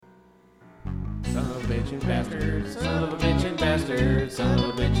bitchin' bastards. Son of a bitchin' bastard. Son of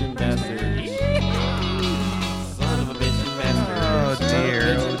a bitchin' bastard. Son of a bitchin' bastard. Oh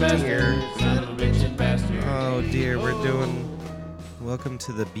dear, oh dear. Son of a bitchin' bastard. Oh dear, we're doing... Welcome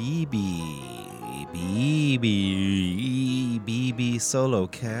to the BB solo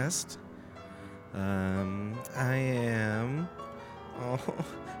cast. I am...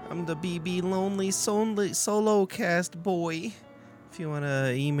 I'm the BB lonely solo cast boy. If you want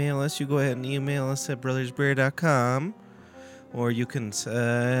to email us, you go ahead and email us at brothersbeer.com. Or you can...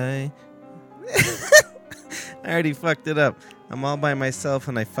 I already fucked it up. I'm all by myself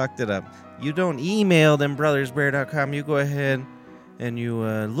and I fucked it up. You don't email them brothersbear.com. You go ahead and you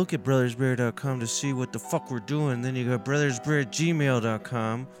look at brothersbear.com to see what the fuck we're doing. Then you go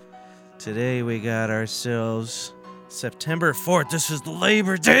brothersbear@gmail.com. Today we got ourselves September 4th. This is the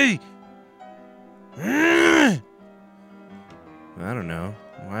Labor Day. I don't know.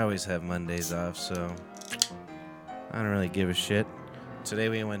 I always have Mondays off, so I don't really give a shit. Today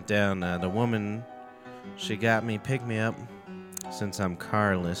we went down. The woman, she got me, picked me up, since I'm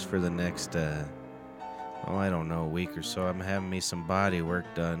carless for the next, I don't know, a week or so. I'm having me some body work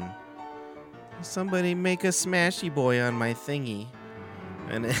done. Somebody make a smashy boy on my thingy.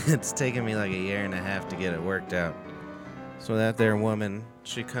 And it's taken me like a year and a half to get it worked out. So that there woman,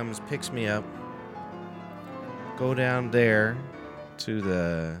 she comes, picks me up, go down there to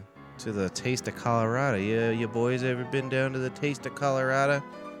the Taste of Colorado. Yeah, you boys ever been down to the Taste of Colorado?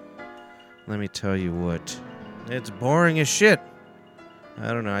 Let me tell you what, it's boring as shit. I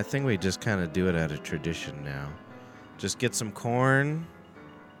don't know, I think we just kind of do it out of tradition now. Just get some corn,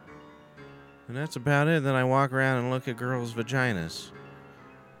 and that's about it. Then I walk around and look at girls' vaginas.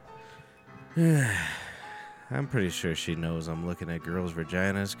 I'm pretty sure she knows I'm looking at girls'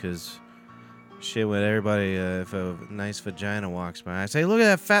 vaginas, because shit, when everybody, if a nice vagina walks by, I say, look at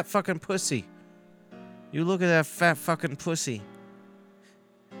that fat fucking pussy. You look at that fat fucking pussy.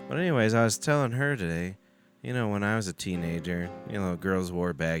 But anyways, I was telling her today, you know, when I was a teenager, you know, girls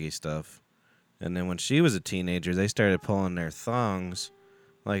wore baggy stuff. And then when she was a teenager, they started pulling their thongs,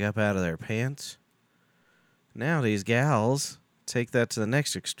 like, up out of their pants. Now these gals take that to the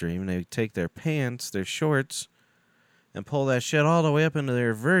next extreme. They take their pants, their shorts, and pull that shit all the way up into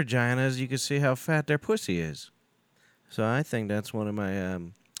their vaginas. You can see how fat their pussy is. So I think that's one of my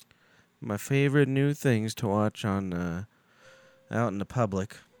my favorite new things to watch on out in the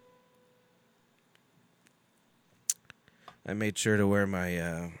public. I made sure to wear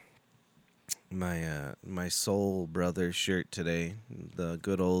my my Soul Brother shirt today. The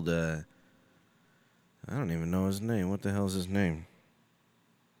good old I don't even know his name. What the hell's his name?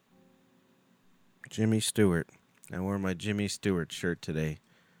 Jimmy Stewart. I wore my Jimmy Stewart shirt today.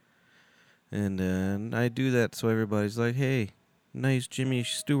 And I do that so everybody's like, hey, nice Jimmy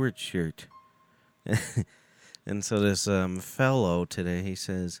Stewart shirt. And so this fellow today, he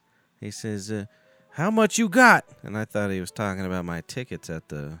says, how much you got? And I thought he was talking about my tickets at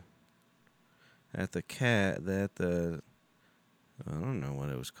the I don't know what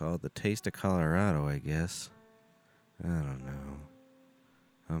it was called, the Taste of Colorado, I guess. I don't know.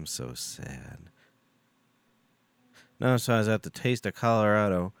 I'm so sad. No, so I was at the Taste of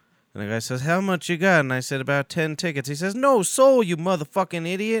Colorado, and the guy says, how much you got? And I said, about 10 tickets. He says, no, soul, you motherfucking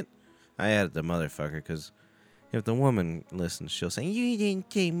idiot. I added the motherfucker, because if the woman listens, she'll say, you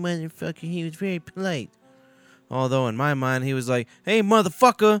didn't say motherfucker. He was very polite. Although in my mind, he was like, hey,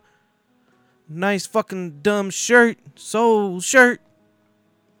 motherfucker, nice fucking dumb shirt, soul shirt.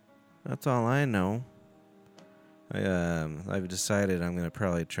 That's all I know. I've decided I'm going to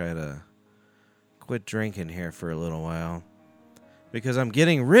probably try to quit drinking here for a little while, because I'm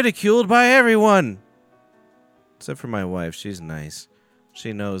getting ridiculed by everyone. Except for my wife. She's nice.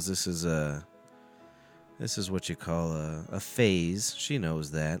 She knows this is what you call a phase. She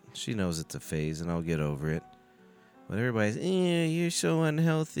knows that. She knows it's a phase, and I'll get over it. But everybody's, you're so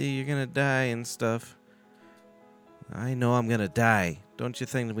unhealthy, you're going to die and stuff. I know I'm going to die. Don't you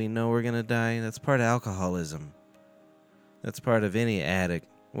think that we know we're going to die? That's part of alcoholism. That's part of any addict.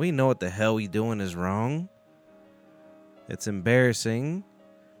 We know what the hell we doing is wrong. It's embarrassing.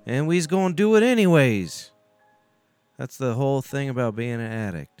 And we's going to do it anyways. That's the whole thing about being an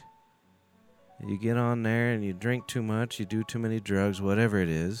addict. You get on there and you drink too much, you do too many drugs, whatever it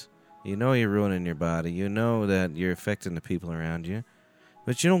is. You know you're ruining your body. You know that you're affecting the people around you.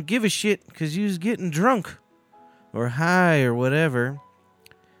 But you don't give a shit because you're getting drunk or high or whatever.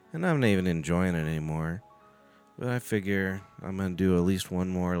 And I'm not even enjoying it anymore. But I figure I'm going to do at least one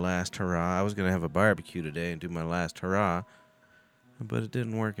more last hurrah. I was going to have a barbecue today and do my last hurrah. But it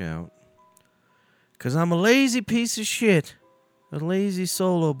didn't work out. Because I'm a lazy piece of shit. A lazy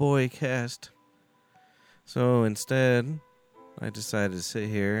solo boy cast. So instead, I decided to sit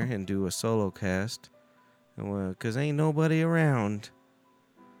here and do a solo cast. Because ain't nobody around.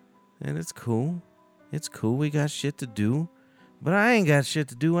 And it's cool. It's cool. We got shit to do. But I ain't got shit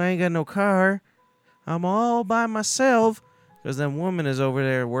to do. I ain't got no car. I'm all by myself. Because that woman is over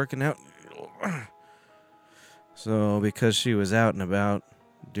there working out. So because she was out and about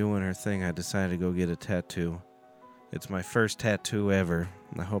doing her thing, I decided to go get a tattoo. It's my first tattoo ever.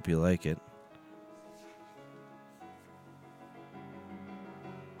 I hope you like it.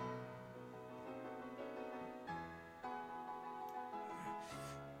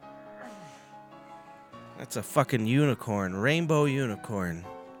 That's a fucking unicorn. Rainbow unicorn.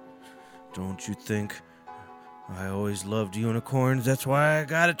 Don't you think I always loved unicorns? That's why I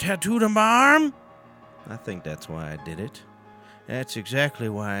got it tattooed on my arm? I think that's why I did it. That's exactly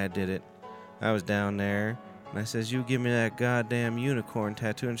why I did it. I was down there, and I says, you give me that goddamn unicorn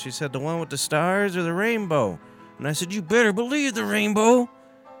tattoo. And she said, the one with the stars or the rainbow? And I said, you better believe the rainbow.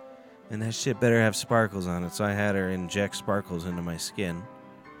 And that shit better have sparkles on it. So I had her inject sparkles into my skin.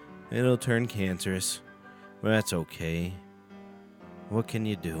 It'll turn cancerous. But that's okay. What can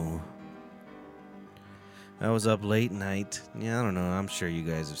you do? I was up late night. Yeah, I don't know. I'm sure you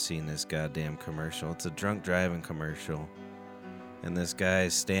guys have seen this goddamn commercial. It's a drunk driving commercial. And this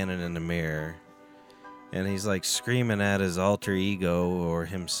guy's standing in the mirror. And he's like screaming at his alter ego or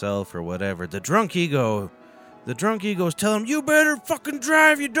himself or whatever. The drunk ego. The drunk ego's telling him, you better fucking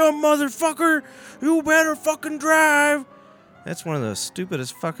drive, you dumb motherfucker. You better fucking drive. That's one of the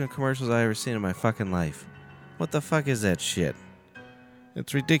stupidest fucking commercials I ever seen in my fucking life. What the fuck is that shit?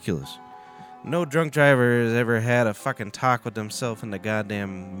 It's ridiculous. No drunk driver has ever had a fucking talk with himself in the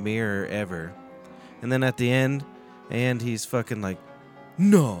goddamn mirror ever. And then at the end, and he's fucking like,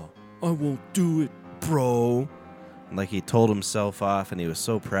 no, I won't do it, bro. Like he told himself off and he was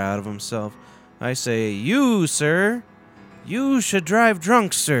so proud of himself. I say, you, sir, you should drive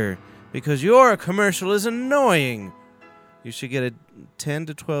drunk, sir, because your commercial is annoying. You should get a 10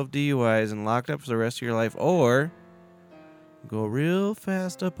 to 12 DUIs and locked up for the rest of your life, or go real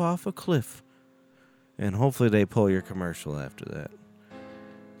fast up off a cliff. And hopefully they pull your commercial after that.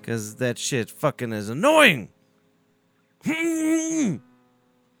 Because that shit fucking is annoying. It'd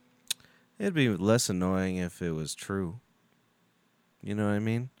be less annoying if it was true. You know what I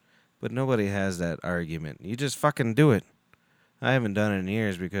mean? But nobody has that argument. You just fucking do it. I haven't done it in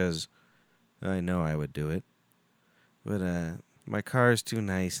years because I know I would do it. But my car's too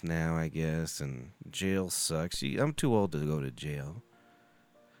nice now, I guess, and jail sucks. I'm too old to go to jail.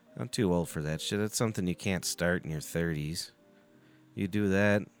 I'm too old for that shit. That's something you can't start in your 30s. You do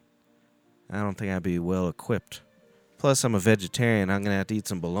that, I don't think I'd be well equipped. Plus, I'm a vegetarian. I'm going to have to eat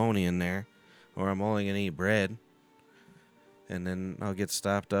some bologna in there, or I'm only going to eat bread. And then I'll get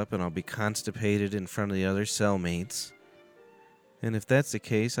stopped up and I'll be constipated in front of the other cellmates. And if that's the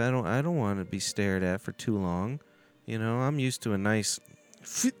case, I don't want to be stared at for too long. You know, I'm used to a nice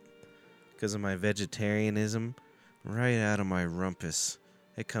because of my vegetarianism, right out of my rumpus.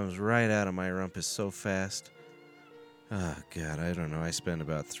 It comes right out of my rumpus so fast. Oh, God, I don't know. I spend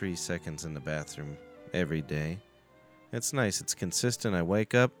about 3 seconds in the bathroom every day. It's nice. It's consistent. I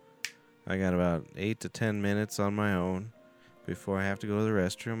wake up. I got about 8 to 10 minutes on my own before I have to go to the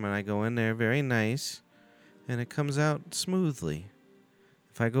restroom, and I go in there very nice, and it comes out smoothly.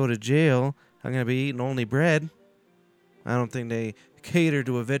 If I go to jail, I'm going to be eating only bread. I don't think they cater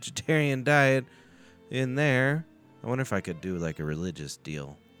to a vegetarian diet in there. I wonder if I could do like a religious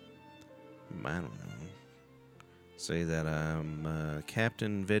deal. I don't know. Say that I'm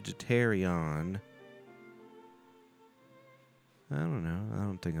Captain Vegetarian. I don't know. I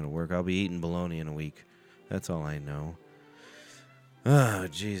don't think it'll work. I'll be eating bologna in a week. That's all I know. Oh,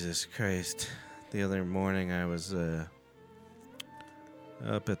 Jesus Christ. The other morning I was up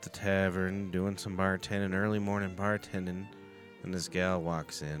at the tavern doing some bartending, early morning bartending, and this gal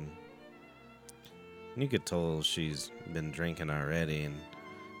walks in. You could tell she's been drinking already, and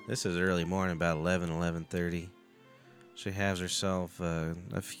this is early morning, about 11:30. She has herself a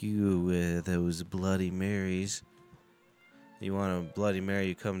few of those Bloody Marys. You want a Bloody Mary,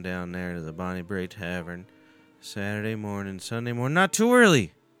 you come down there to the Bonnie Bray Tavern Saturday morning, Sunday morning, not too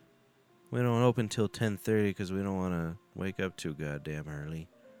early. We don't open till 10:30 because we don't want to wake up too goddamn early.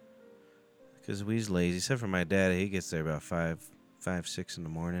 Because we's lazy. Except for my dad, he gets there about 6 in the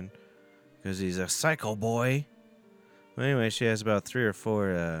morning. Because he's a psycho boy. Well, anyway, she has about 3 or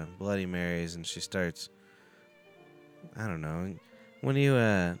 4 Bloody Marys, and she starts, I don't know. When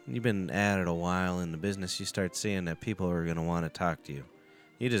you've been at it a while in the business, you start seeing that people are going to want to talk to you.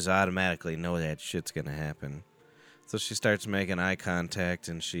 You just automatically know that shit's going to happen. So she starts making eye contact,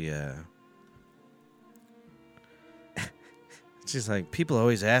 and she she's like, people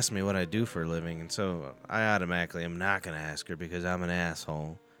always ask me what I do for a living, and so I automatically am not going to ask her because I'm an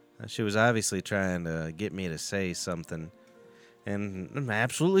asshole. She was obviously trying to get me to say something, and I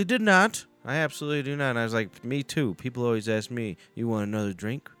absolutely did not. I absolutely do not. And I was like, me too. People always ask me, you want another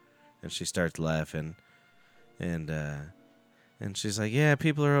drink? And she starts laughing, and she's like, yeah,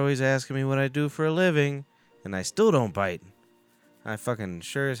 people are always asking me what I do for a living, and I still don't bite. I fucking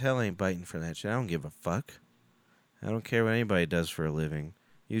sure as hell ain't biting for that shit. I don't give a fuck. I don't care what anybody does for a living.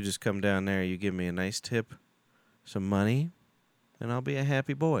 You just come down there, you give me a nice tip, some money, and I'll be a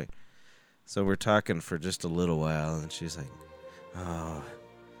happy boy. So we're talking for just a little while, and she's like, oh,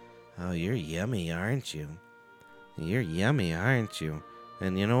 you're yummy, aren't you? You're yummy, aren't you?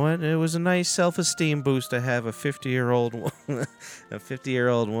 And you know what? It was a nice self-esteem boost to have a 50-year-old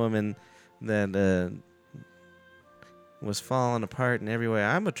woman that was falling apart in every way.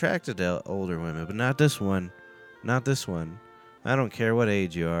 I'm attracted to older women, but not this one. Not this one. I don't care what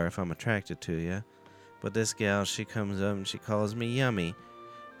age you are if I'm attracted to you. But this gal, she comes up and she calls me yummy.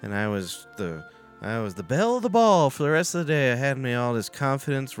 And I was the belle of the ball for the rest of the day. I had me all this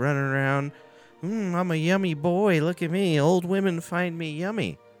confidence running around. I'm a yummy boy. Look at me. Old women find me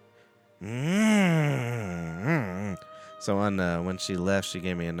yummy. So when she left, she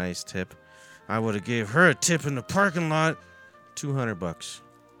gave me a nice tip. I would have gave her a tip in the parking lot. $200.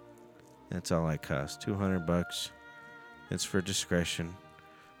 That's all I cost. $200. It's for discretion.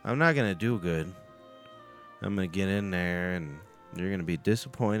 I'm not going to do good. I'm going to get in there and you're going to be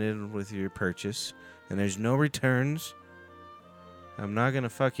disappointed with your purchase. And there's no returns. I'm not going to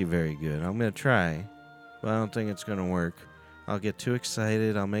fuck you very good. I'm going to try. But I don't think it's going to work. I'll get too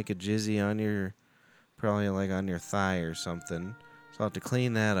excited. I'll make a jizzy on your, probably like on your thigh or something. So I'll have to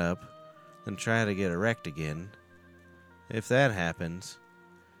clean that up. Then try to get erect again. If that happens,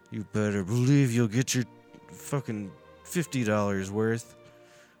 you better believe you'll get your fucking $50 worth.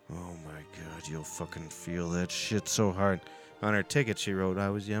 Oh my god, you'll fucking feel that shit so hard. On her ticket she wrote I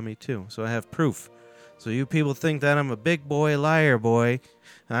was yummy too, so I have proof. So you people think that I'm a big boy liar boy.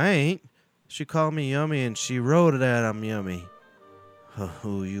 I ain't. She called me yummy and she wrote that I'm yummy.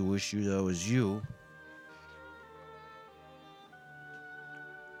 Oh, you wish that was you.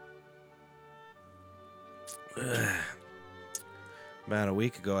 About a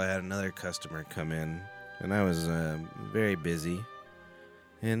week ago, I had another customer come in, and I was very busy.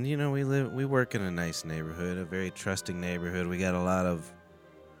 And you know, we work in a nice neighborhood, a very trusting neighborhood. We got a lot of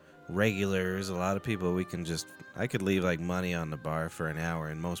regulars, a lot of people I could leave like money on the bar for an hour,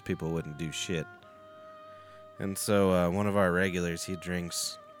 and most people wouldn't do shit. And so one of our regulars, he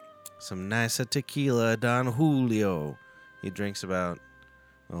drinks some nice tequila, Don Julio. He drinks about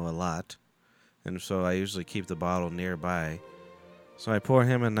a lot. And so I usually keep the bottle nearby. So I pour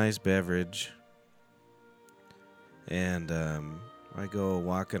him a nice beverage. And I go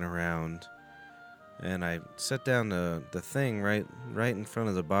walking around. And I set down the thing right in front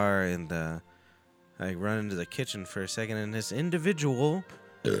of the bar. And I run into the kitchen for a second. And this individual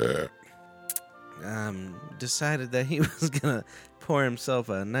decided that he was going to pour himself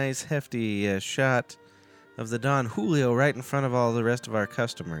a nice hefty shot of the Don Julio right in front of all the rest of our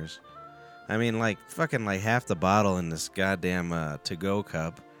customers. I mean, like, fucking, like, half the bottle in this goddamn to-go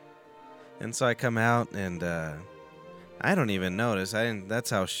cup. And so I come out, and I don't even notice. That's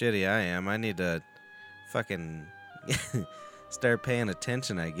how shitty I am. I need to fucking start paying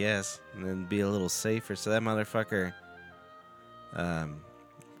attention, I guess, and then be a little safer. So that motherfucker,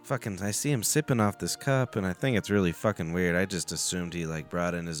 I see him sipping off this cup, and I think it's really fucking weird. I just assumed he, like,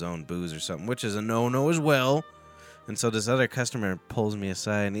 brought in his own booze or something, which is a no-no as well. And so this other customer pulls me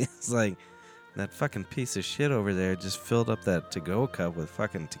aside, and he's like, that fucking piece of shit over there just filled up that to-go cup with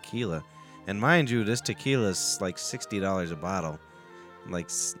fucking tequila. And mind you, this tequila is like $60 a bottle. Like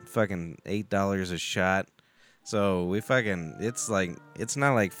fucking $8 a shot. So it's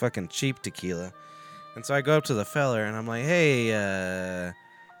not like fucking cheap tequila. And so I go up to the fella, and I'm like, hey,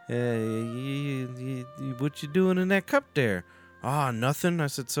 what you doing in that cup there? Oh, nothing. I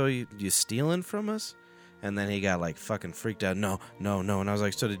said, so you stealing from us? And then he got like fucking freaked out. No. And I was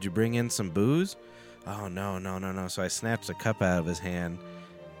like, so did you bring in some booze? Oh, no. So I snatched the cup out of his hand.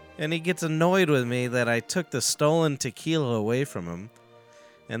 And he gets annoyed with me that I took the stolen tequila away from him.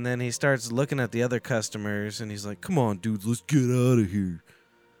 And then he starts looking at the other customers and he's like, come on, dudes, let's get out of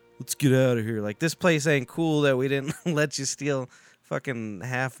here. Like, this place ain't cool that we didn't let you steal fucking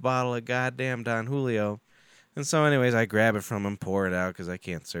half bottle of goddamn Don Julio. And so anyways, I grab it from him, pour it out because I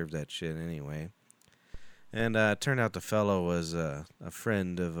can't serve that shit anyway. And it turned out the fellow was a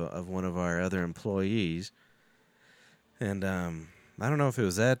friend of one of our other employees. And I don't know if it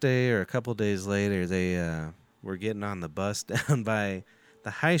was that day or a couple days later, they were getting on the bus down by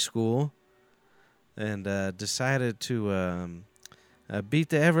the high school and decided to beat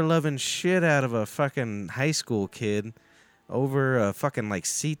the ever-loving shit out of a fucking high school kid over a fucking, like,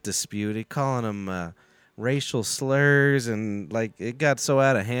 seat dispute. He calling him racial slurs, and, like, it got so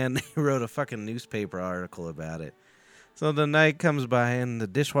out of hand, they wrote a fucking newspaper article about it. So the night comes by, and the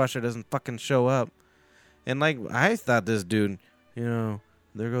dishwasher doesn't fucking show up. And, like, I thought this dude, you know,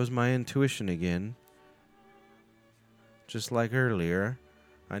 there goes my intuition again. Just like earlier,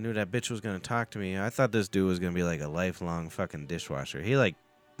 I knew that bitch was going to talk to me. I thought this dude was going to be, like, a lifelong fucking dishwasher. He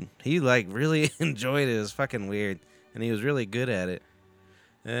really enjoyed it. It was fucking weird. And he was really good at it.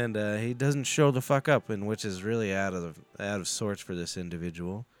 And he doesn't show the fuck up, and which is really out of sorts for this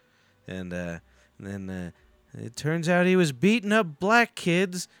individual. And then it turns out he was beating up black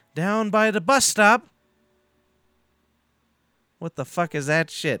kids down by the bus stop. What the fuck is that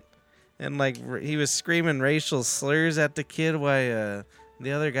shit? And, like, he was screaming racial slurs at the kid while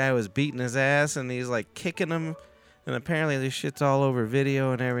the other guy was beating his ass, and he's, like, kicking him. And apparently this shit's all over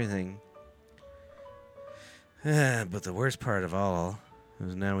video and everything. But the worst part of all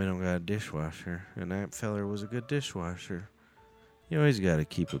is now we don't got a dishwasher. And that feller was a good dishwasher. You always got to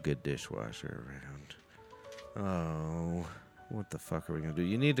keep a good dishwasher around. Oh, what the fuck are we going to do?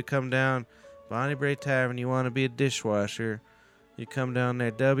 You need to come down, Bonnie Bray Tavern. You want to be a dishwasher. You come down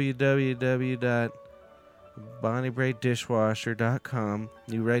there, www.bonniebraydishwasher.com.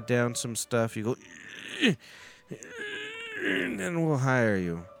 You write down some stuff. You go, and then we'll hire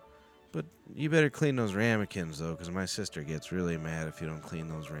you. But you better clean those ramekins, though, because my sister gets really mad if you don't clean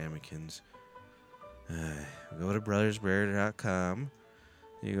those ramekins. Go to brothersbrer.com.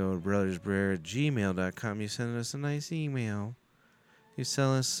 You go to brothersbrer@gmail.com. You send us a nice email. You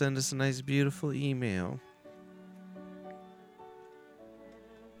send us a nice, beautiful email.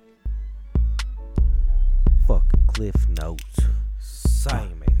 Fucking Cliff Notes.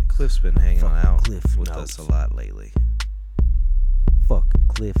 Simon. Cliff's been hanging Fucking out Cliff with Notes. us a lot lately. Fucking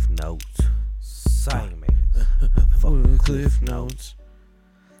Cliff Notes. Simon. Fucking Cliff Notes.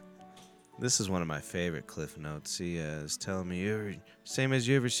 This is one of my favorite Cliff Notes. He is telling me, same as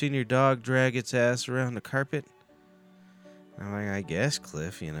you ever seen your dog drag its ass around the carpet? I'm like, I guess,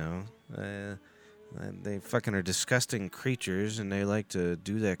 Cliff, you know. They fucking are disgusting creatures, and they like to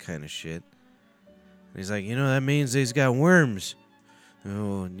do that kind of shit. And he's like, you know, that means they's got worms.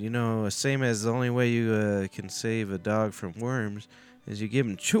 Oh, you know, same as the only way you can save a dog from worms is you give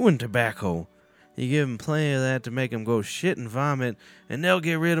him chewing tobacco. You give him plenty of that to make him go shit and vomit, and they'll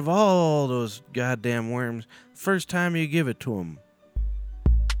get rid of all those goddamn worms first time you give it to them.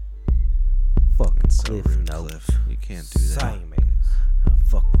 Fucking So Cliff rude, Notes. Cliff. You can't do that. Simon.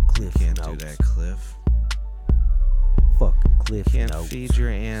 Fucking Cliff You can't Notes. do that, Cliff. Fucking Cliff You can't Notes. feed your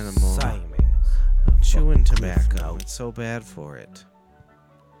animal Simon. chewing Fucking Cliff tobacco. Notes. It's so bad for it.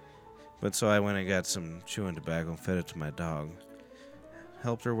 But so I went and got some chewing tobacco and fed it to my dog.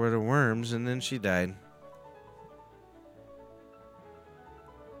 Helped her with the worms, and then she died.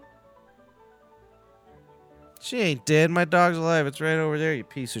 She ain't dead. My dog's alive. It's right over there, you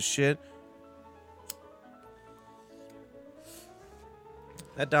piece of shit.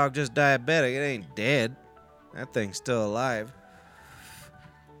 That dog just diabetic. It ain't dead. That thing's still alive.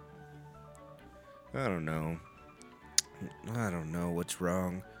 I don't know. I don't know what's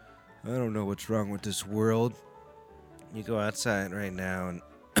wrong. I don't know what's wrong with this world. You go outside right now and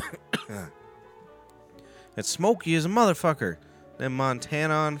it's smoky as a motherfucker. Them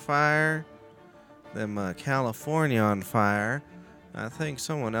Montana on fire. Them California on fire. I think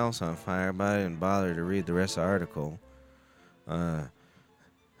someone else on fire, but I didn't bother to read the rest of the article.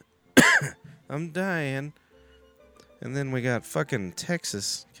 I'm dying. And then we got fucking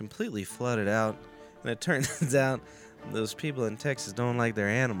Texas completely flooded out. And it turns out those people in Texas don't like their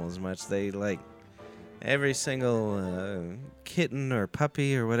animals much. They like every single kitten or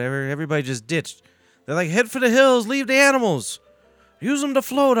puppy or whatever. Everybody just ditched. They're like, head for the hills, leave the animals. Use them to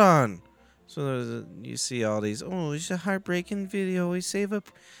float on. So you see all these, oh, it's a heartbreaking video. It's a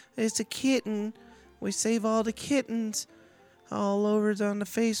kitten. We save all the kittens. All over on the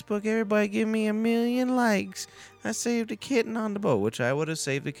Facebook. Everybody give me 1 million likes. I saved a kitten on the boat, which I would have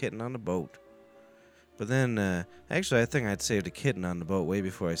saved a kitten on the boat. But then, actually, I think I'd saved a kitten on the boat way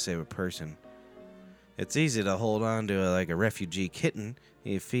before I save a person. It's easy to hold on to a refugee kitten.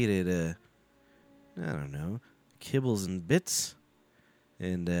 You feed it, I don't know, kibbles and bits.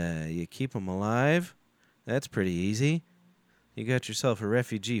 And you keep them alive. That's pretty easy. You got yourself a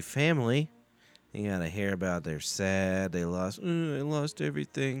refugee family. You gotta hear about they're sad. They lost. I lost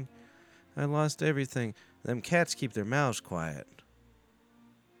everything. I lost everything. Them cats keep their mouths quiet.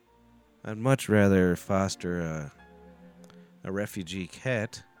 I'd much rather foster a refugee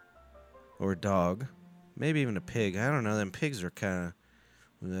cat or dog. Maybe even a pig. I don't know. Them pigs are kind of...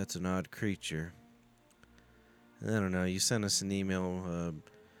 Well, that's an odd creature. I don't know. You send us an email,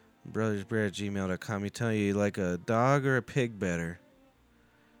 brothersbear@gmail.com. You tell you like a dog or a pig better.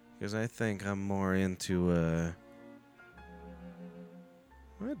 Because I think I'm more into a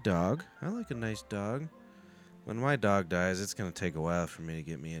dog. I like a nice dog. When my dog dies, it's going to take a while for me to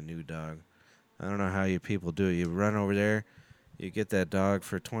get me a new dog. I don't know how you people do it. You run over there, you get that dog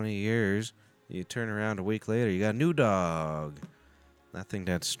for 20 years, you turn around a week later, you got a new dog. I think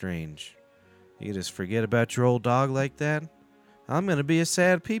that's strange. You just forget about your old dog like that? I'm going to be a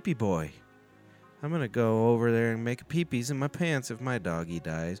sad pee-pee boy. I'm going to go over there and make pee-pees in my pants if my doggy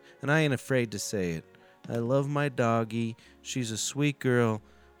dies, and I ain't afraid to say it. I love my doggy. She's a sweet girl.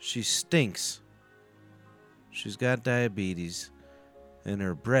 She stinks. She's got diabetes, and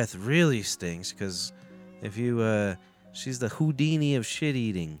her breath really stinks because if you, she's the Houdini of shit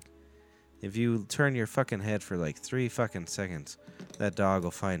eating. If you turn your fucking head for like 3 fucking seconds, that dog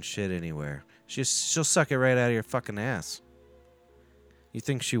will find shit anywhere. She'll suck it right out of your fucking ass. You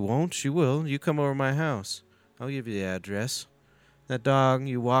think she won't? She will. You come over my house. I'll give you the address. That dog,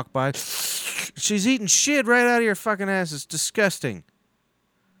 you walk by, she's eating shit right out of your fucking ass. It's disgusting.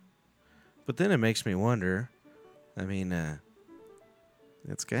 But then it makes me wonder, I mean,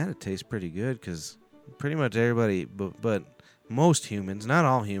 it's gotta taste pretty good because pretty much everybody, but most humans, not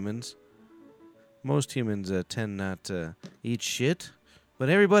all humans, most humans tend not to eat shit, but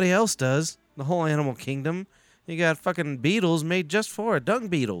everybody else does. The whole animal kingdom. You got fucking beetles made just for it, dung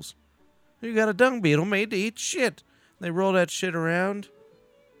beetles. You got a dung beetle made to eat shit. They roll that shit around.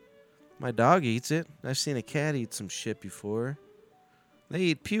 My dog eats it. I've seen a cat eat some shit before. They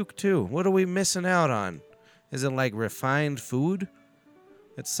eat puke too. What are we missing out on? Is it like refined food?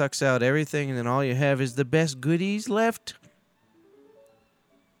 It sucks out everything and then all you have is the best goodies left?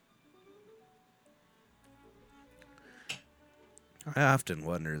 I often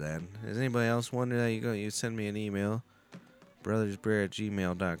wonder that. Does anybody else wonder that? You send me an email,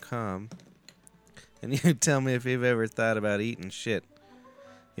 brothersbear@gmail.com, and you tell me if you've ever thought about eating shit.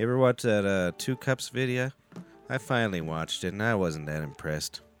 You ever watch that 2 Cups video? I finally watched it, and I wasn't that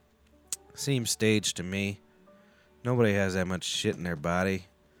impressed. Seems staged to me. Nobody has that much shit in their body.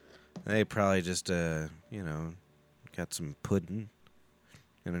 They probably just, got some pudding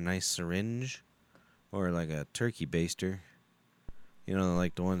and a nice syringe, or like a turkey baster. You know,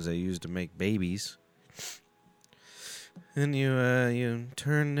 like the ones they use to make babies. And you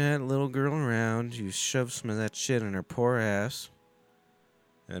turn that little girl around, you shove some of that shit in her poor ass,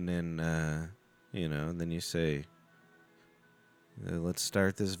 and then, then you say, let's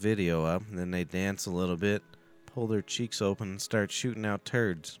start this video up. And then they dance a little bit, pull their cheeks open, and start shooting out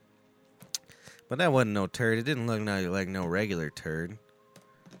turds. But that wasn't no turd. It didn't look like no regular turd.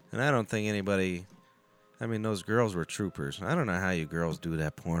 And I don't think anybody... I mean, those girls were troopers. I don't know how you girls do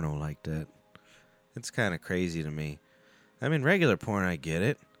that porno like that. It's kind of crazy to me. I mean, regular porn, I get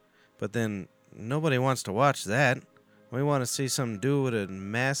it. But then nobody wants to watch that. We want to see some dude with a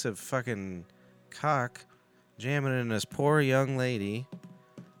massive fucking cock jamming in this poor young lady.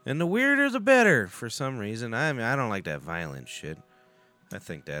 And the weirder the better, for some reason. I mean, I don't like that violent shit. I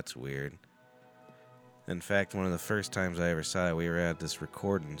think that's weird. In fact, one of the first times I ever saw it, we were at this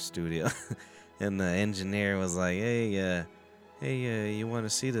recording studio. And the engineer was like, hey, you want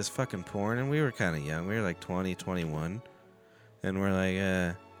to see this fucking porn? And we were kind of young. We were like 20, 21. And we're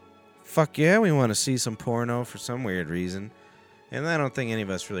like, fuck yeah, we want to see some porno for some weird reason. And I don't think any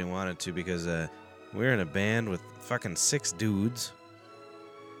of us really wanted to because we're in a band with fucking 6 dudes.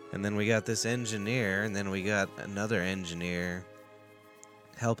 And then we got this engineer, and then we got another engineer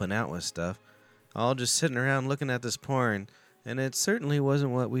helping out with stuff. All just sitting around looking at this porn. And it certainly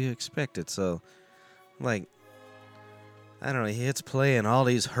wasn't what we expected. So, like, I don't know, he hits play and all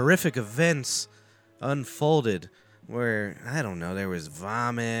these horrific events unfolded where, I don't know, there was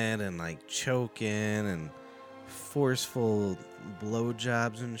vomit and, like, choking and forceful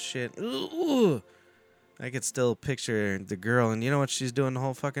blowjobs and shit. Ooh. I could still picture the girl, and you know what she's doing the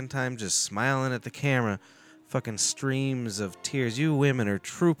whole fucking time? Just smiling at the camera. Fucking streams of tears. You women are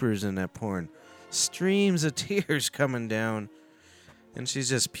troopers in that porn. Streams of tears coming down, and she's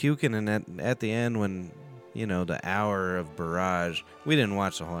just puking. And at the end, when the hour of barrage, we didn't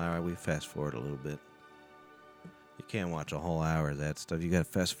watch the whole hour. We fast forward a little bit. You can't watch a whole hour of that stuff. You got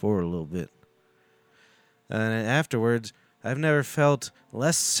to fast forward a little bit. And afterwards, I've never felt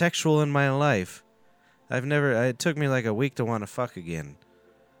less sexual in my life. It took me like a week to want to fuck again,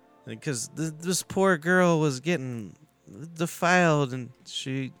 because this poor girl was getting defiled, and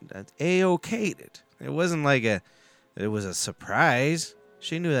she A-okayed it. It wasn't like it was a surprise.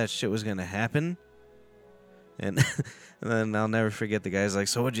 She knew that shit was gonna happen. And, and then I'll never forget the guy's like,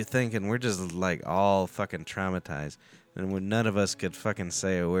 so what'd you think? And we're just like all fucking traumatized. And when none of us could fucking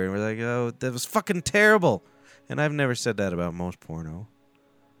say a word, we're like, oh, that was fucking terrible. And I've never said that about most porno.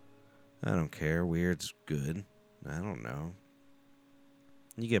 I don't care. Weird's good. I don't know.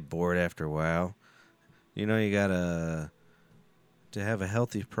 You get bored after a while. You know, you gotta, to have a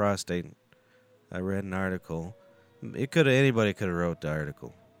healthy prostate. I read an article. Anybody could have wrote the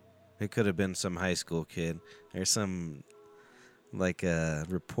article. It could have been some high school kid or some, like,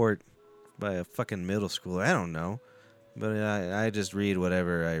 report by a fucking middle schooler. I don't know. But I just read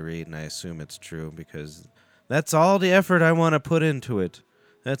whatever I read, and I assume it's true because that's all the effort I want to put into it.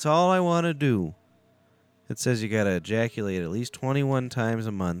 That's all I want to do. It says you got to ejaculate at least 21 times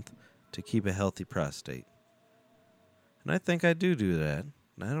a month to keep a healthy prostate. And I think I do that.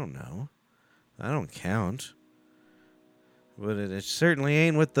 I don't know. I don't count. But it certainly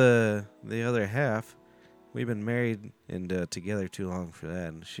ain't with the other half. We've been married and together too long for that.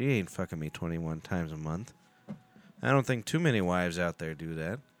 And she ain't fucking me 21 times a month. I don't think too many wives out there do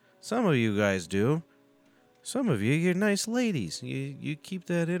that. Some of you guys do. Some of you, you're nice ladies. You keep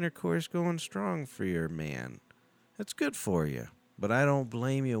that intercourse going strong for your man. That's good for you. But I don't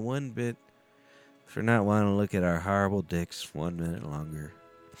blame you one bit for not wanting to look at our horrible dicks 1 minute longer.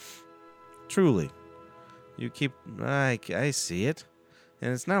 Truly. You keep... I see it.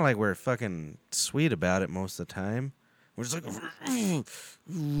 And it's not like we're fucking sweet about it most of the time. We're just like... Ooh,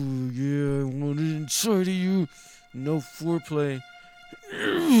 yeah, I want it inside of you. No foreplay.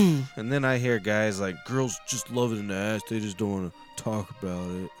 And then I hear guys like, girls just love it in the ass. They just don't want to talk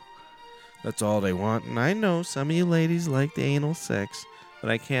about it. That's all they want. And I know some of you ladies like the anal sex, but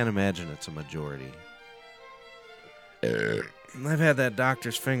I can't imagine it's a majority. I've had that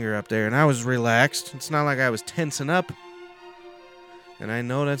doctor's finger up there, and I was relaxed. It's not like I was tensing up. And I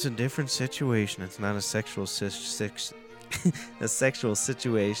know that's a different situation. It's not a sexual a sexual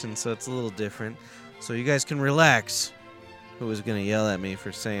situation, so it's a little different. So you guys can relax. Who was going to yell at me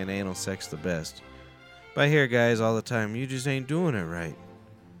for saying anal sex the best? But I hear guys all the time, you just ain't doing it right.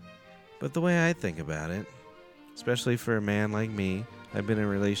 But the way I think about it, especially for a man like me, I've been in a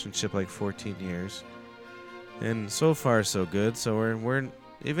relationship like 14 years. And so far so good. So we're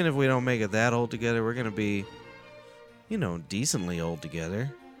even if we don't make it that old together, we're going to be, decently old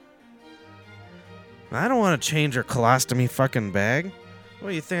together. I don't want to change her colostomy fucking bag. What,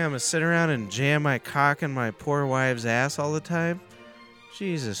 do you think I'm going to sit around and jam my cock in my poor wife's ass all the time?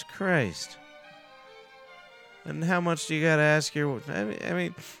 Jesus Christ. And how much do you got to ask your... I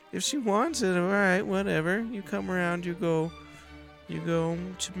mean, if she wants it, all right, whatever. You come around, you go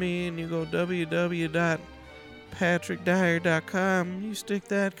to me and you go www.patrickdyer.com. You stick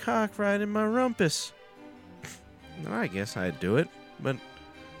that cock right in my rumpus. Well, I guess I'd do it, but...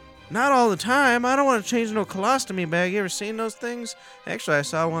 not all the time. I don't want to change no colostomy bag. You ever seen those things? Actually, I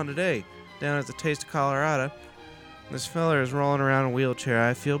saw one today down at the Taste of Colorado. This fella is rolling around in a wheelchair.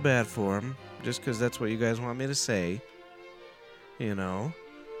 I feel bad for him, just because that's what you guys want me to say.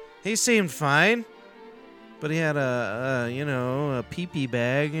 He seemed fine, but he had a pee-pee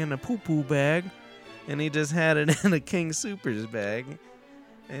bag and a poo-poo bag, and he just had it in a King Soopers bag,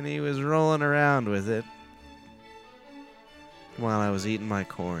 and he was rolling around with it while I was eating my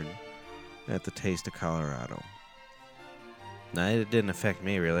corn at the Taste of Colorado. Now, it didn't affect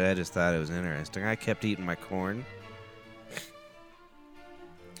me, really. I just thought it was interesting. I kept eating my corn.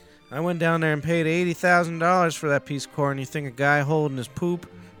 I went down there and paid $80,000 for that piece of corn. You think a guy holding his poop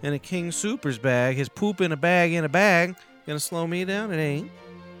in a King Soopers bag, his poop in a bag, gonna slow me down? It ain't.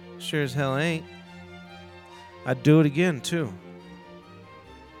 Sure as hell ain't. I'd do it again, too.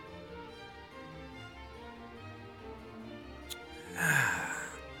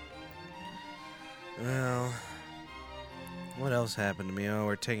 Well, what else happened to me? Oh,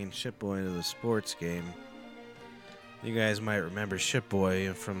 we're taking Shitboy to the sports game. You guys might remember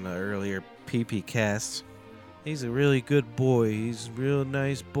Shitboy from the earlier PP casts. He's a really good boy. He's a real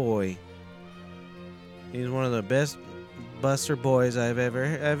nice boy. He's one of the best buster boys I've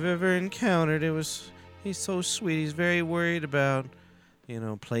ever encountered. He's so sweet. He's very worried about,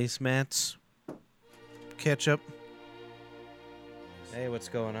 placemats, ketchup. Hey, what's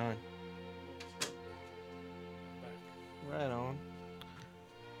going on? Right on.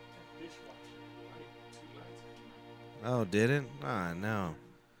 Oh, did it? Ah, no.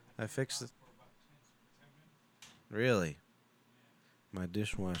 I fixed it. Really? My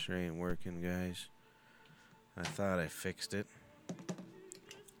dishwasher ain't working, guys. I thought I fixed it.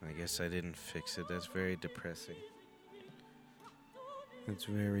 I guess I didn't fix it. That's very depressing. It's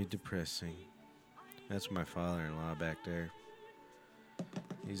very depressing. That's my father-in-law back there.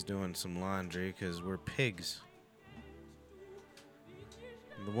 He's doing some laundry because we're pigs.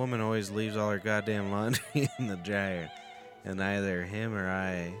 The woman always leaves all her goddamn laundry in the dryer, and either him or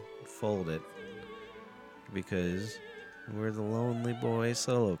I fold it because we're the lonely boy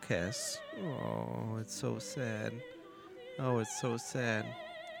solo casts. Oh, it's so sad. Oh, it's so sad.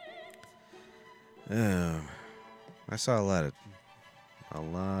 I saw a lot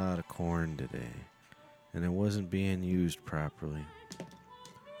of corn today, and it wasn't being used properly.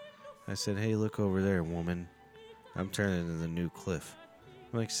 I said, "Hey, look over there, woman. I'm turning into the new Cliff."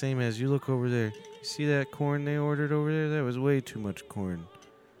 I'm like, same as you look over there. You see that corn they ordered over there? That was way too much corn.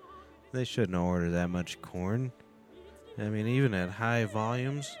 They shouldn't have ordered that much corn. I mean, even at high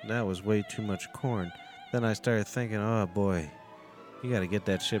volumes, that was way too much corn. Then I started thinking, oh boy, you got to get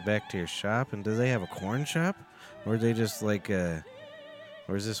that shit back to your shop. And do they have a corn shop? Or are they just like, or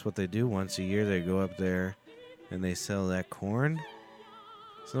is this what they do once a year? They go up there and they sell that corn?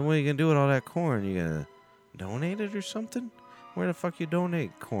 So then what are you going to do with all that corn? You going to donate it or something? Where the fuck you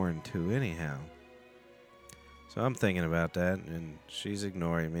donate corn to anyhow? So I'm thinking about that, and she's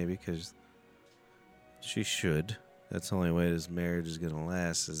ignoring me because she should. That's the only way this marriage is going to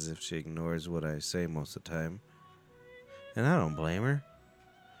last, is if she ignores what I say most of the time. And I don't blame her,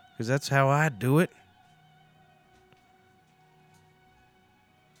 because that's how I do it.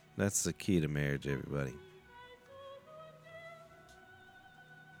 That's the key to marriage, everybody.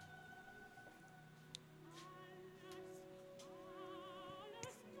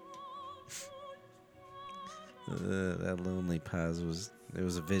 That lonely pause was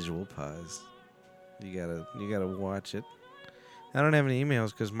a visual pause. You gotta watch it. I don't have any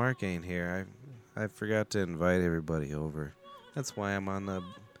emails because Mark ain't here. I forgot to invite everybody over. That's why I'm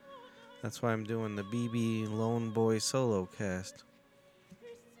doing the BB Lone Boy solo cast.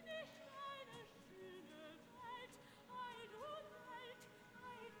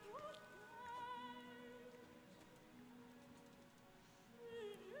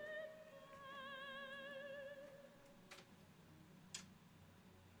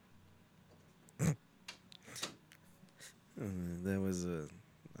 That was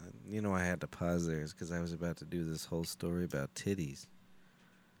I had to pause there because I was about to do this whole story about titties.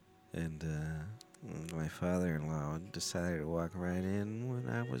 And my father-in-law decided to walk right in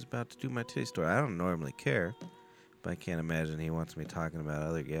when I was about to do my titty story. I don't normally care, but I can't imagine he wants me talking about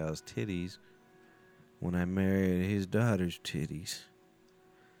other gals' titties when I married his daughter's titties.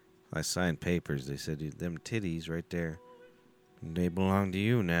 I signed papers. They said, them titties right there, they belong to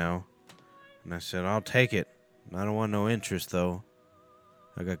you now. And I said, I'll take it. I don't want no interest, though.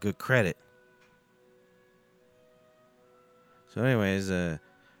 I got good credit. So anyways,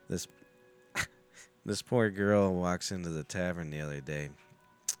 this poor girl walks into the tavern the other day.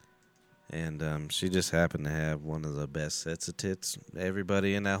 And she just happened to have one of the best sets of tits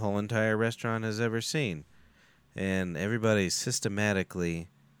everybody in that whole entire restaurant has ever seen. And everybody systematically,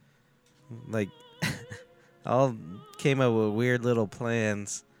 all came up with weird little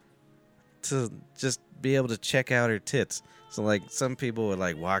plans to just be able to check out her tits. So, some people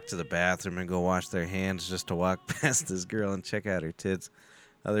would, walk to the bathroom and go wash their hands just to walk past this girl and check out her tits.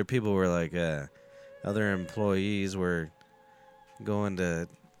 Other people were, other employees were going to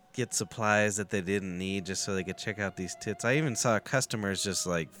get supplies that they didn't need just so they could check out these tits. I even saw customers just,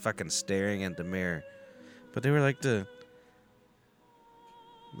 fucking staring at the mirror. But they were, the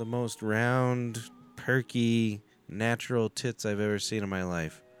most round, perky, natural tits I've ever seen in my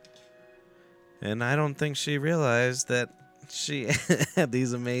life. And I don't think she realized that she had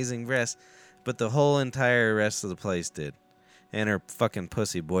these amazing breasts, but the whole entire rest of the place did. And her fucking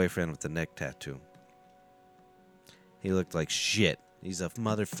pussy boyfriend with the neck tattoo. He looked like shit. He's a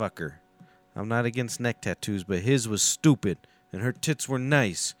motherfucker. I'm not against neck tattoos, but his was stupid, and her tits were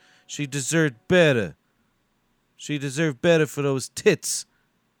nice. She deserved better. She deserved better for those tits.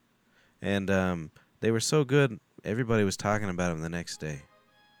 And they were so good, everybody was talking about them the next day.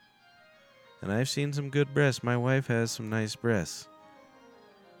 And I've seen some good breasts. My wife has some nice breasts.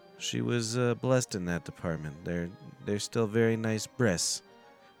 She was blessed in that department. They're still very nice breasts.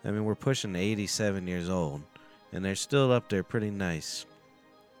 I mean, we're pushing 87 years old, and they're still up there pretty nice.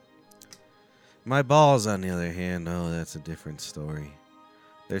 My balls, on the other hand, oh, that's a different story.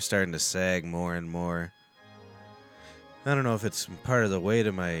 They're starting to sag more and more. I don't know if it's part of the weight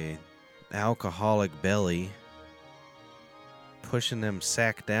of my alcoholic belly pushing them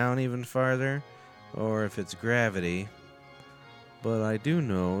sack down even farther, or if it's gravity. But I do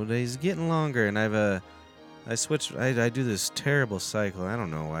know that he's getting longer, and I switched. I do this terrible cycle. I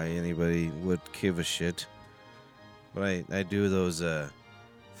don't know why anybody would give a shit, but I do those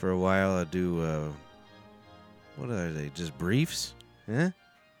For a while, I do, what are they? Just briefs? Huh?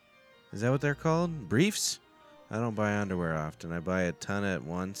 Is that what they're called? Briefs? I don't buy underwear often. I buy a ton at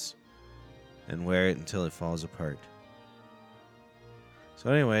once and wear it until it falls apart.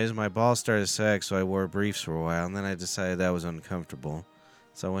 So anyways, my balls started to sag, so I wore briefs for a while, and then I decided that was uncomfortable.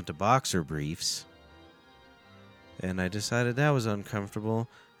 So I went to boxer briefs, and I decided that was uncomfortable,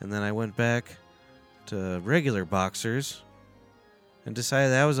 and then I went back to regular boxers and decided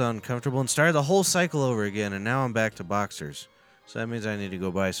that was uncomfortable and started the whole cycle over again, and now I'm back to boxers. So that means I need to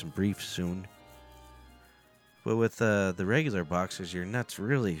go buy some briefs soon. But with the regular boxers, your nuts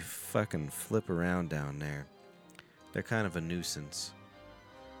really fucking flip around down there. They're kind of a nuisance.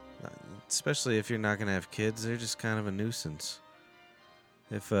 Especially if you're not going to have kids, they're just kind of a nuisance.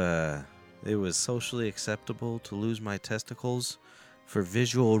 If it was socially acceptable to lose my testicles for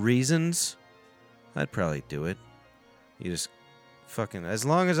visual reasons, I'd probably do it. You just fucking... As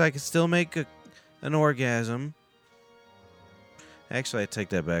long as I could still make an orgasm. Actually, I take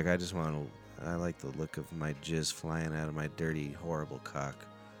that back. I like the look of my jizz flying out of my dirty, horrible cock.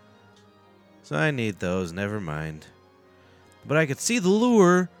 So I need those, never mind. But I could see the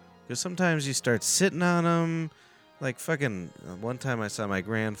lure, because sometimes you start sitting on them. Like fucking... One time I saw my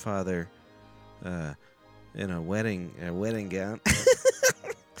grandfather in a wedding gown.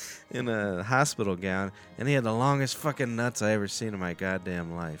 In a hospital gown. And he had the longest fucking nuts I ever seen in my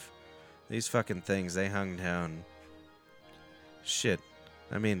goddamn life. These fucking things, they hung down. Shit.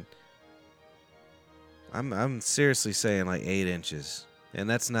 I mean... I'm seriously saying like 8 inches. And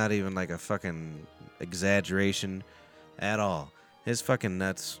that's not even like a fucking exaggeration at all. His fucking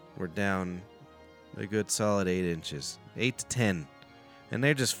nuts were down a good solid 8 inches. 8 to 10. And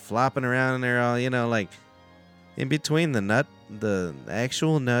they're just flopping around and they're all, like in between the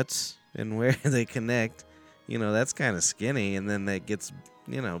actual nuts and where they connect. That's kind of skinny, and then that gets,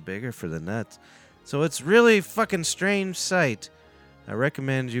 bigger for the nuts. So it's really fucking strange sight. I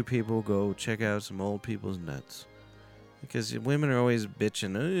recommend you people go check out some old people's nuts. Because women are always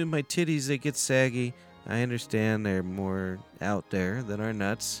bitching, oh, my titties, they get saggy. I understand they're more out there than our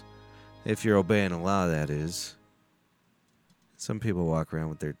nuts. If you're obeying the law, that is. Some people walk around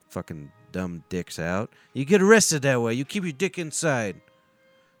with their fucking dumb dicks out. You get arrested that way. You keep your dick inside.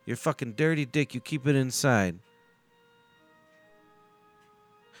 Your fucking dirty dick, you keep it inside.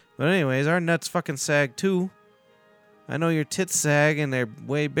 But anyways, our nuts fucking sag too. I know your tits sag and they're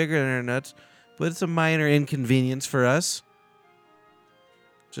way bigger than our nuts, but it's a minor inconvenience for us.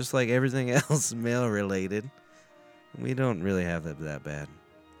 Just like everything else male related. We don't really have it that bad.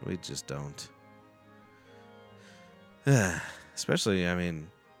 We just don't. Especially,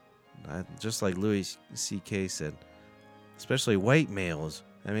 just like Louis C.K. said, especially white males.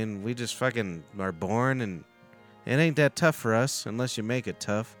 We just fucking are born, and it ain't that tough for us unless you make it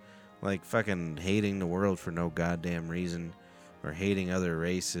tough. Like fucking hating the world for no goddamn reason, or hating other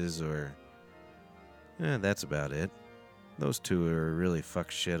races, or... that's about it. Those two are really fuck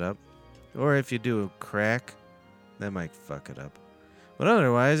shit up. Or if you do crack, that might fuck it up. But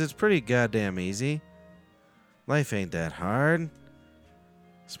otherwise, it's pretty goddamn easy. Life ain't that hard.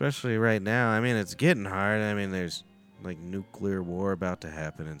 Especially right now. It's getting hard. There's like nuclear war about to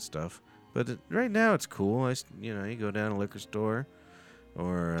happen and stuff. But right now, it's cool. You go down to a liquor store,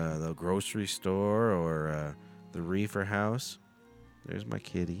 or the grocery store, or the reefer house. There's my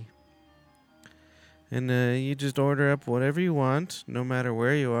kitty. And you just order up whatever you want, no matter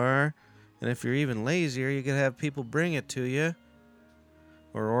where you are. And if you're even lazier, you can have people bring it to you,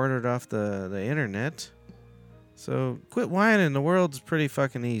 or order it off the internet. So quit whining. The world's pretty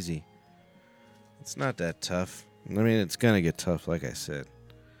fucking easy. It's not that tough. It's going to get tough, like I said.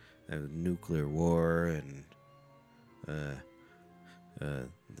 Nuclear war and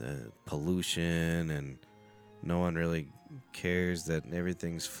the pollution, and no one really cares that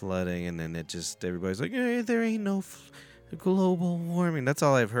everything's flooding, and then everybody's like, hey, there ain't no global warming. That's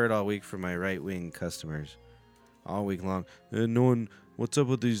all I've heard all week from my right-wing customers. All week long. No one, what's up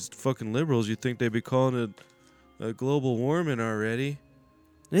with these fucking liberals? You think they'd be calling it a global warming already?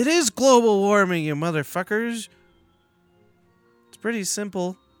 It is global warming, you motherfuckers. It's pretty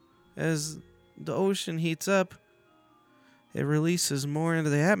simple. As the ocean heats up, it releases more into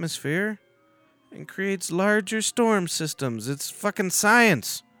the atmosphere and creates larger storm systems. It's fucking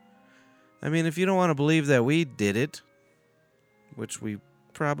science. If you don't want to believe that we did it, which we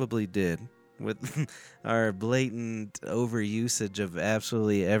probably did with our blatant overusage of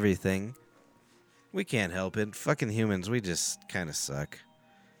absolutely everything, we can't help it. Fucking humans, we just kind of suck.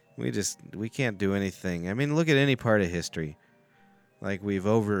 We can't do anything. Look at any part of history. Like, we've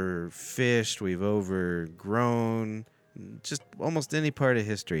overfished, we've overgrown, Just almost any part of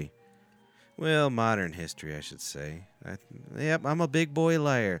history. Well, modern history, I should say. Yep, I'm a big boy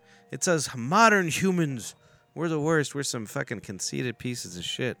liar. It's us modern humans. We're the worst. We're some fucking conceited pieces of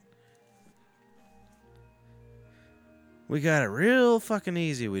shit. We got it real fucking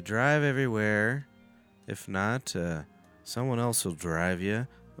easy. We drive everywhere. If not, someone else will drive you.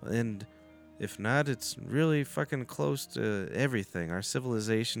 And if not, it's really fucking close to everything. Our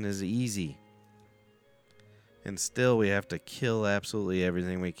civilization is easy. And still, we have to kill absolutely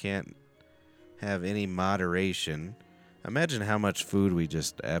everything. We can't have any moderation. Imagine how much food we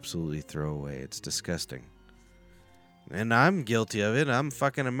just absolutely throw away. It's disgusting. And I'm guilty of it. I'm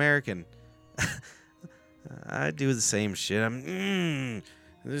fucking American. I do the same shit.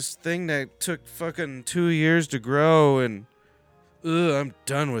 This thing that took fucking 2 years to grow, and I'm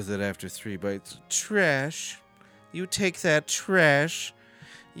done with it after 3 bites. Trash. You take that trash.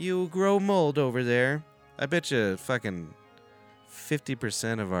 You grow mold over there. I bet you fucking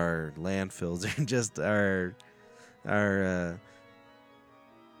 50% of our landfills are just our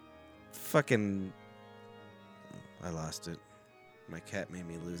fucking... I lost it. My cat made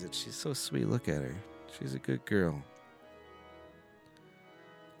me lose it. She's so sweet. Look at her. She's a good girl.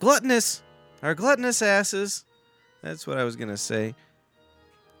 Gluttonous. Our gluttonous asses. That's what I was going to say.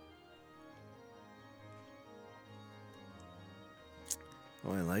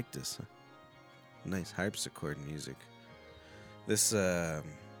 Oh, I like this. Nice harpsichord music. This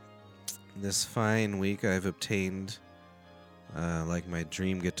fine week I've obtained like my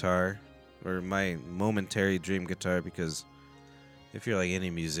dream guitar, or my momentary dream guitar, because if you're like any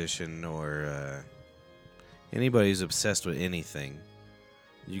musician or anybody who's obsessed with anything,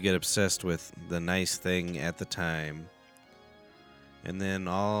 you get obsessed with the nice thing at the time, and then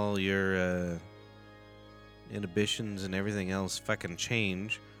all your inhibitions and everything else fucking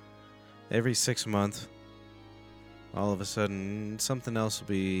change. Every 6 months, all of a sudden, something else will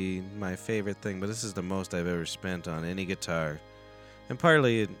be my favorite thing, but this is the most I've ever spent on any guitar. And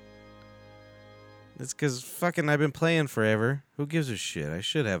partly, it's because fucking I've been playing forever. Who gives a shit? I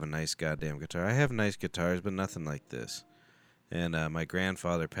should have a nice goddamn guitar. I have nice guitars, but nothing like this. And my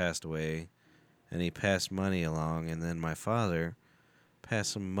grandfather passed away, and he passed money along, and then my father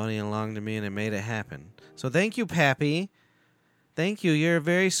passed some money along to me, and it made it happen. So thank you, Pappy. Thank you. You're a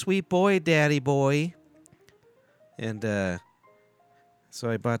very sweet boy, Daddy boy. And so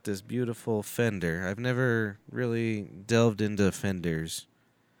I bought this beautiful Fender. I've never really delved into Fenders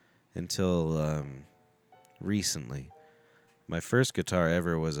until recently. My first guitar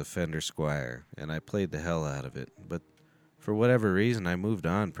ever was a Fender Squier, and I played the hell out of it. But for whatever reason, I moved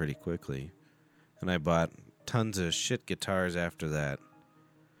on pretty quickly. And I bought tons of shit guitars after that.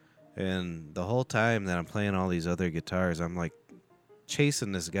 And the whole time that I'm playing all these other guitars, I'm like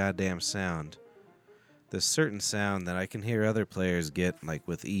chasing this goddamn sound. This certain sound that I can hear other players get like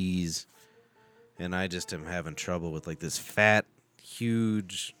with ease. And I just am having trouble with like this fat,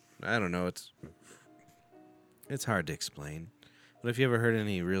 huge, I don't know, it's hard to explain. But if you ever heard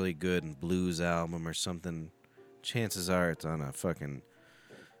any really good blues album or something, chances are it's on a fucking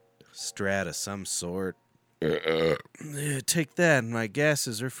Strat of some sort. Take that, my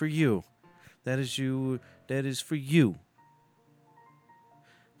gases are for you. That is for you.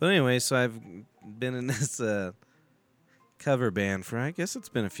 But anyway, so I've been in this cover band for, I guess it's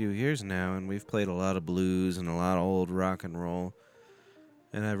been a few years now, and we've played a lot of blues and a lot of old rock and roll.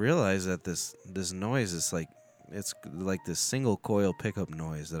 And I realized that this noise is like, it's like this single coil pickup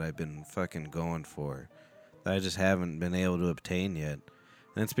noise that I've been fucking going for, that I just haven't been able to obtain yet.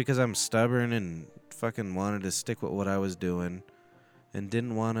 And it's because I'm stubborn and fucking wanted to stick with what I was doing and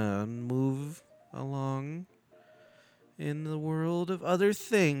didn't want to move along in the world of other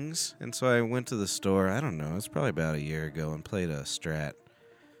things. And so I went to the store, I don't know, it's probably about a year ago, and played a Strat.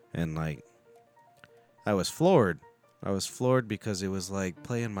 And like, I was floored. I was floored because it was like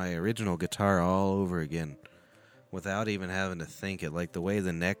playing my original guitar all over again without even having to think it. Like the way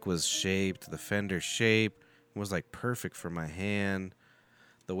the neck was shaped, the Fender shape was like perfect for my hand.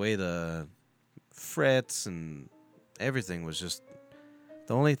 The way the frets and everything was just...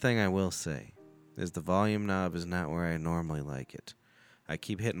 The only thing I will say is the volume knob is not where I normally like it. I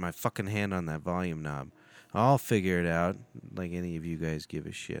keep hitting my fucking hand on that volume knob. I'll figure it out, like any of you guys give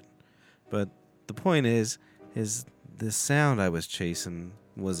a shit. But the point is the sound I was chasing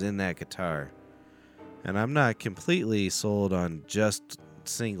was in that guitar. And I'm not completely sold on just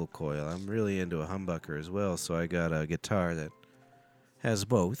single coil. I'm really into a humbucker as well, so I got a guitar that has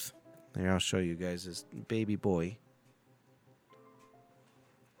both. Here, I'll show you guys this baby boy.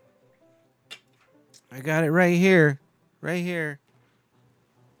 I got it right here. Right here.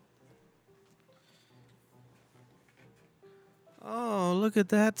 Oh, look at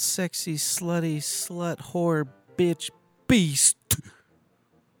that sexy, slutty, slut, whore, bitch, beast.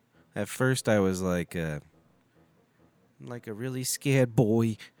 At first, I was like a really scared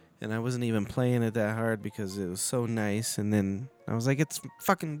boy, and I wasn't even playing it that hard because it was so nice. And then I was like, it's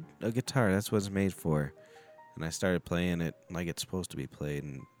fucking a guitar. That's what it's made for. And I started playing it like it's supposed to be played,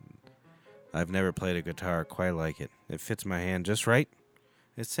 and I've never played a guitar quite like it. It fits my hand just right.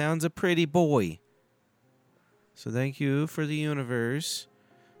 It sounds a pretty boy. So thank you for the universe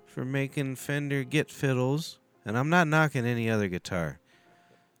for making Fender Git fiddles. And I'm not knocking any other guitar.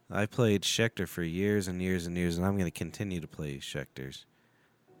 I played Schecter for years and years and years, and I'm going to continue to play Schecters.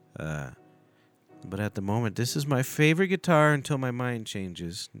 But at the moment, this is my favorite guitar until my mind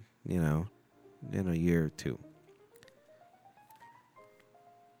changes, in a year or two.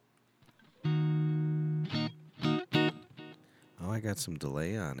 Oh, I got some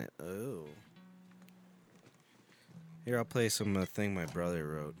delay on it. Oh. Here, I'll play some thing my brother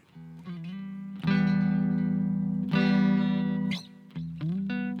wrote.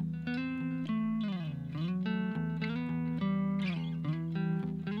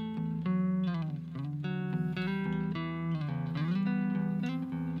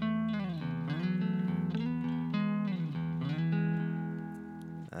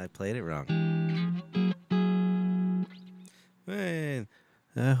 I played it wrong. Man,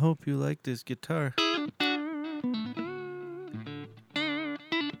 I hope you like this guitar.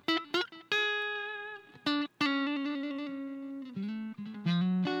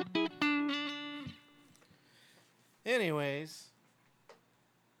 Anyways,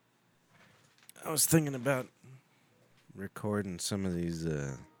 I was thinking about recording some of these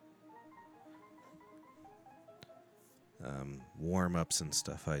warm-ups and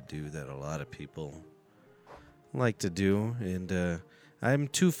stuff I do that a lot of people like to do, and I'm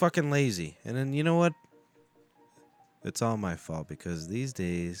too fucking lazy. And then, you know what? It's all my fault, because these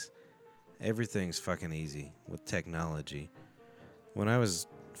days, everything's fucking easy with technology. When I was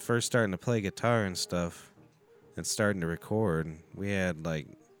first starting to play guitar and stuff, and starting to record, we had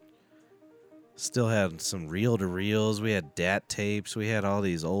still had some reel-to-reels, we had DAT tapes, we had all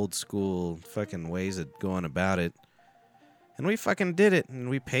these old school fucking ways of going about it. And we fucking did it, and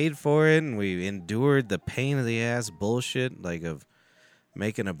we paid for it, and we endured the pain of the ass bullshit, of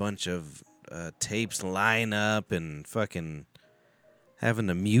making a bunch of tapes line up and fucking having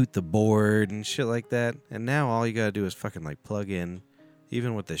to mute the board and shit like that. And now all you gotta do is fucking plug in,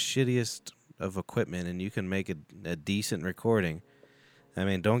 even with the shittiest of equipment, and you can make a decent recording. I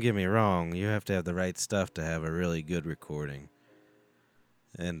mean, don't get me wrong, you have to have the right stuff to have a really good recording.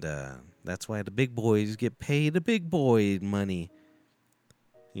 And that's why the big boys get paid the big boy money,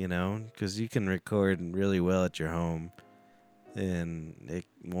 because you can record really well at your home, and it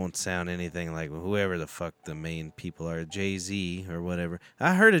won't sound anything like whoever the fuck the main people are, Jay-Z or whatever.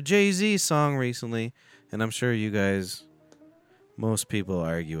 I heard a Jay-Z song recently, and I'm sure you guys, most people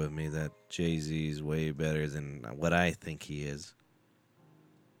argue with me that Jay-Z is way better than what I think he is.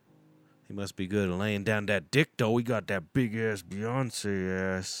 He must be good at laying down that dick, though. He got that big-ass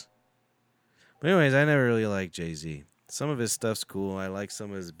Beyonce ass. But anyways, I never really liked Jay-Z. Some of his stuff's cool. I like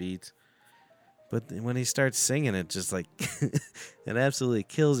some of his beats. But when he starts singing, it just, it absolutely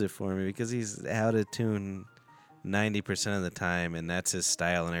kills it for me, because he's out of tune 90% of the time, and that's his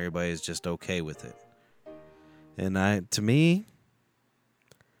style, and everybody's just okay with it. And to me,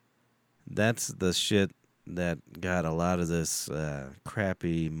 that's the shit that got a lot of this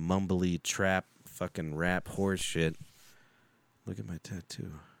crappy, mumbly, trap, fucking rap horse shit. Look at my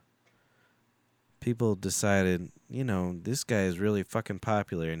tattoo. People decided, this guy is really fucking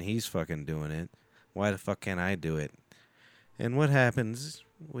popular and he's fucking doing it. Why the fuck can't I do it? And what happens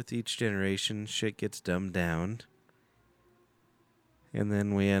with each generation, shit gets dumbed down. And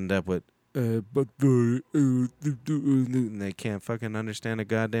then we end up with, and they can't fucking understand a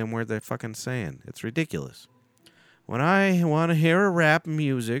goddamn word they're fucking saying. It's ridiculous. When I want to hear a rap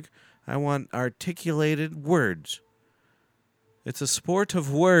music, I want articulated words. It's a sport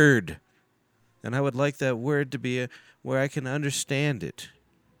of word. And I would like that word to be where I can understand it.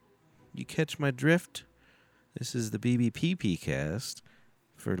 You catch my drift? This is the BBPP cast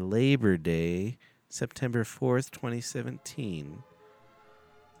for Labor Day, September 4th, 2017.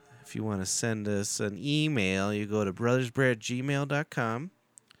 If you want to send us an email, you go to brothersbread@gmail.com.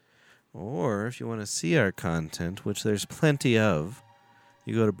 Or if you want to see our content, which there's plenty of,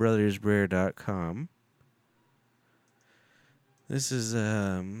 you go to brothersbread.com. This has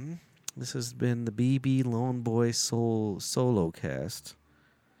been the BB Lone Boy Solo Cast.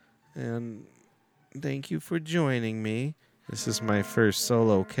 And thank you for joining me. This is my first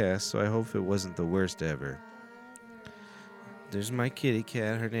solo cast, so I hope it wasn't the worst ever. there's my kitty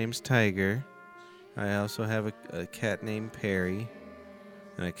cat. Her name's Tiger. I also have a cat named Perry,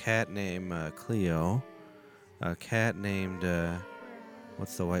 and a cat named Cleo, a cat named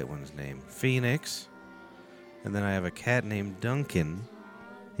what's the white one's name? Phoenix, and then I have a cat named Duncan.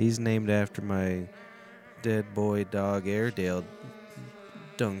 He's named after my dead boy dog Airedale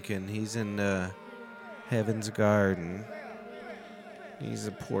Duncan. He's in Heaven's Garden. He's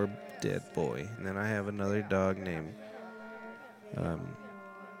a poor dead boy. And then I have another dog named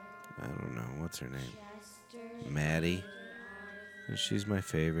I don't know, what's her name? Maddie. And she's my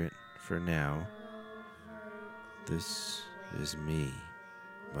favorite for now. This is me.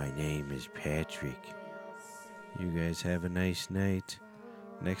 My name is Patrick. You guys have a nice night.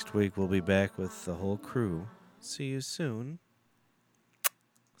 Next week we'll be back with the whole crew. See you soon.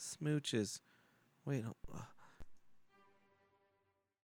 Smooches. Wait.